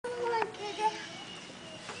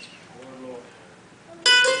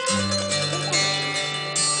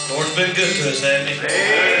Lord's been good to us, hasn't He?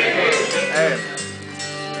 Amen.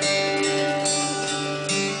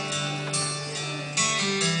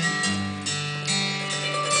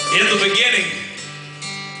 In the beginning,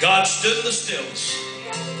 God stood in the stillness.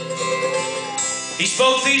 He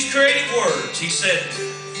spoke these creative words. He said,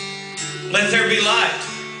 "Let there be light,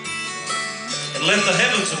 and let the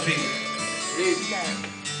heavens appear."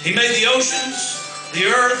 He made the oceans, the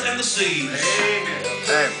earth, and the seas.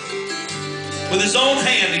 Amen. With His own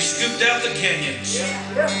hand, He scooped out the canyons.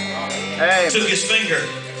 Amen. Took His finger,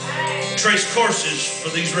 traced courses for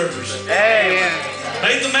these rivers. Amen.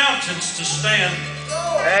 Made the mountains to stand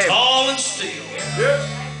tall and still.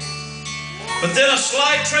 But then a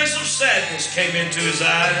slight trace of sadness came into His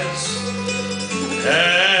eyes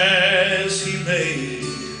as He made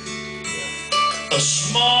a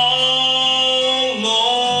small,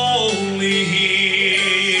 lonely hill.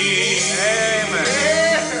 Amen.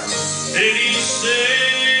 Then He said,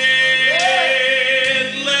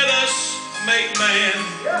 "Let us make man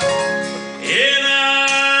in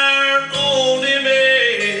our own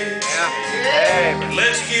image. Amen.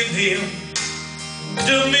 Let's give him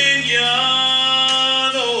dominion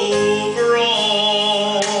over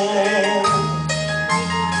all."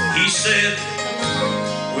 He said,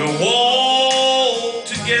 "We'll walk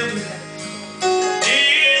together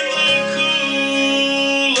in the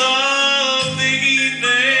cool of the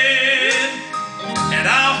evening, and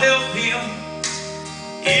I'll help him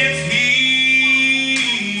if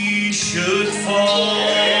he should fall.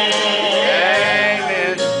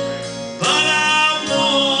 Amen. But I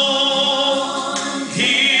want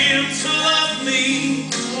him to love me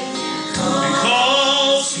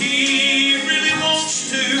because he really wants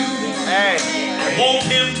to. Amen. I want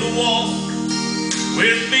him to walk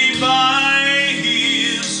with me by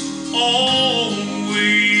his own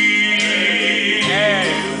way."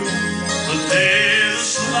 But then a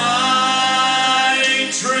slight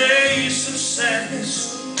trace of sadness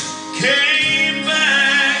came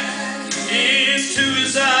back into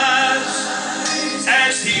his eyes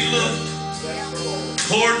as he looked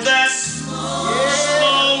toward that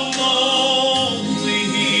small, lonely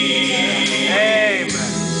hill. Amen.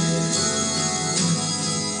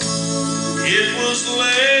 It was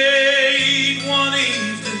late one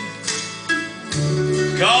evening.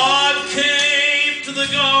 God came to the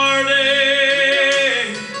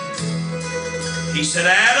garden. He said,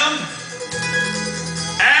 "Adam,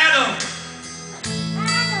 Adam,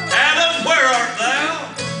 Adam, where art thou?"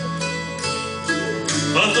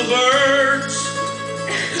 But the birds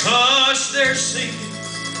hushed their singing.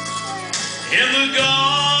 In the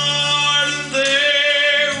garden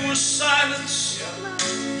there was silence.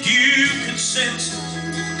 You could sense it.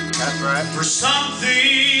 That's right. For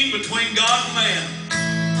something between God and man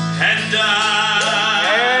had died.